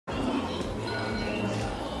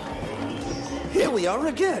Here we are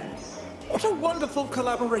again. What a wonderful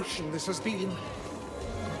collaboration this has been.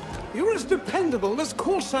 You're as dependable as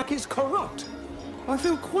Corsac is corrupt. I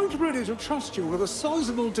feel quite ready to trust you with a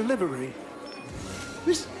sizable delivery.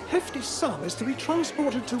 This hefty sum is to be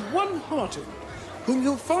transported to one Hearted, whom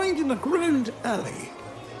you'll find in the Grand Alley.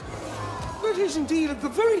 That is indeed at the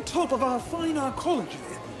very top of our fine arcology.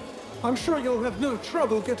 I'm sure you'll have no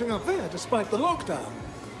trouble getting up there despite the lockdown.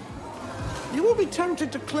 You will be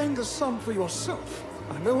tempted to claim the sum for yourself.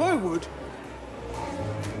 I know I would.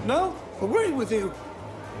 Now, away with you.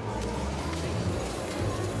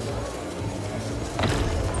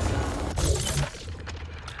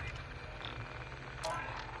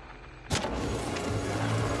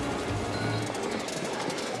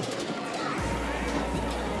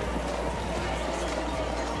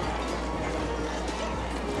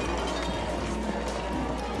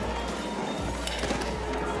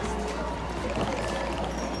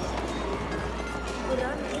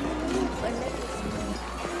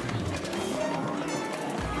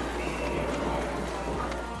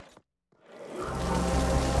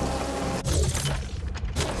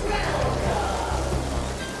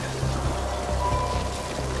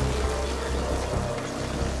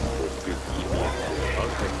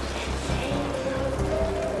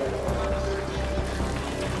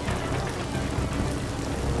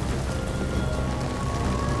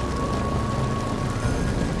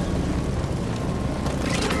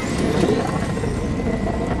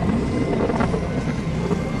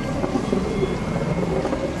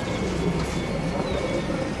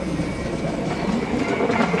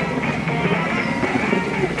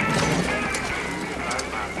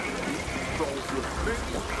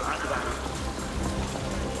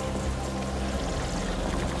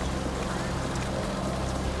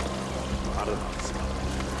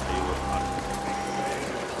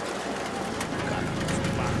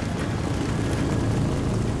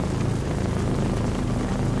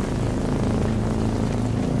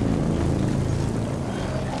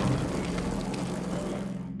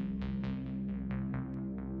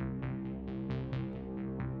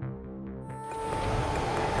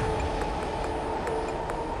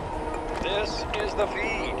 This is the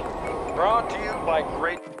feed, brought to you by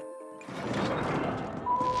Great...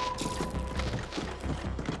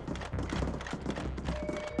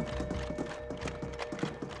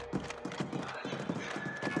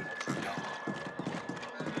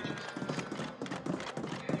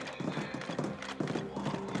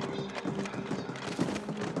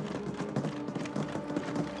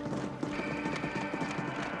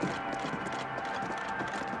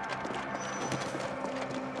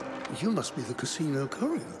 You must be the casino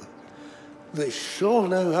courier. They sure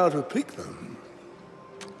know how to pick them.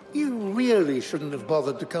 You really shouldn't have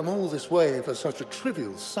bothered to come all this way for such a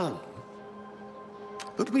trivial sum.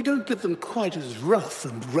 But we don't get them quite as rough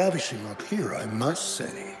and ravishing up here, I must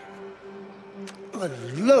say.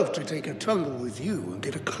 I'd love to take a tumble with you and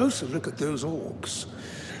get a closer look at those orcs.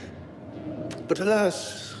 But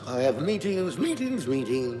alas, I have meetings.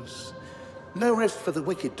 No rest for the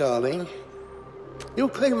wicked, darling. Your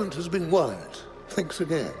payment has been wired. Thanks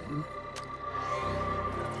again.